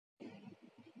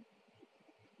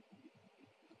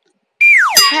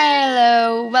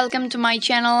Hello, welcome to my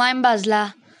channel. I'm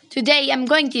Bazlah. Today I'm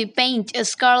going to paint a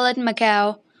Scarlet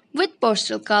Macaw with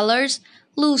pastel colors,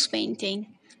 loose painting.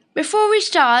 Before we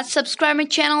start, subscribe my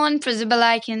channel and press the bell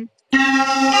icon.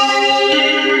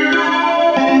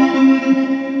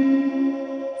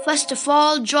 First of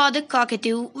all, draw the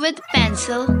cockatoo with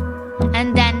pencil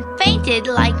and then paint it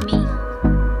like me.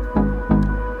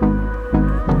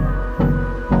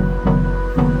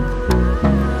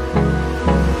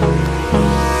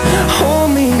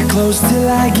 Close till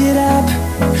I get up.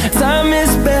 Time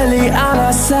is barely on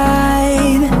our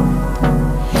side.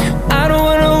 I don't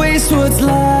wanna waste what's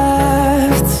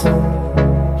left.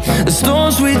 The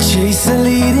storms we chase are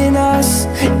leading us,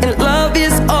 and love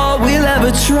is all we'll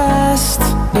ever trust.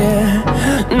 Yeah,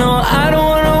 no, I don't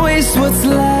wanna waste what's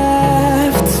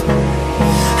left.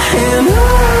 And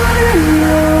on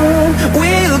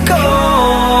we'll go,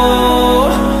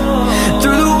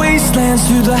 through the wastelands,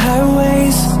 through the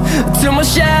highways, till my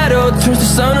shadow turns to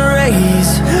sun rays.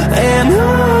 And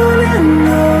on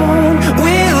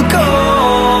we'll go,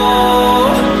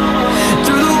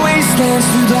 through the wastelands,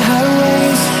 through the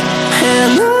highways,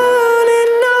 and on we'll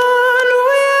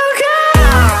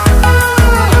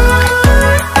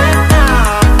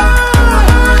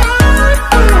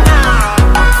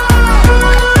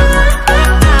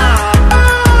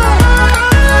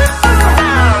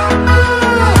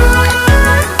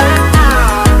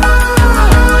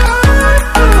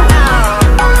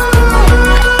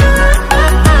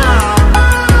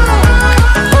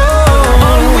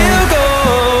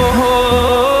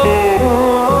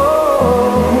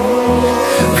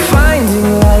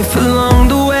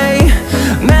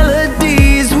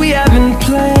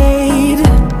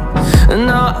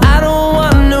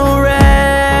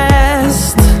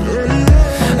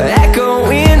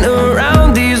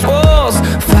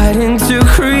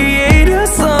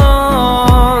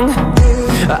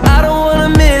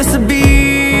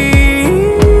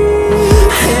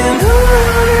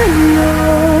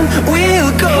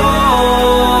go.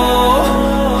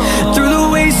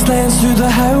 Through the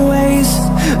highways,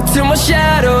 till my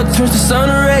shadow turns to sun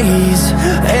rays.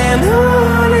 And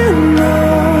on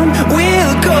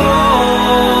we'll go,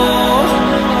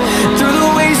 through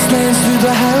the wastelands, through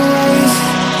the highways,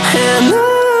 and on.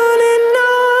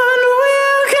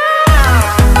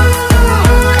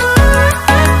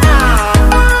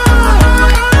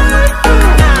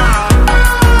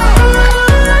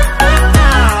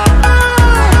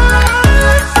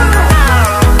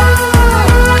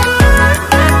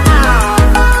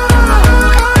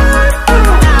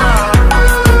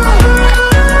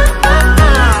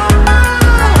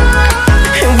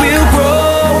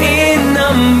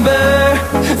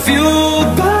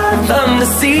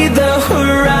 See the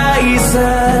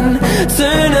horizon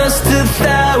turn us to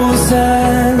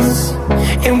thousands,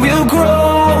 and we'll grow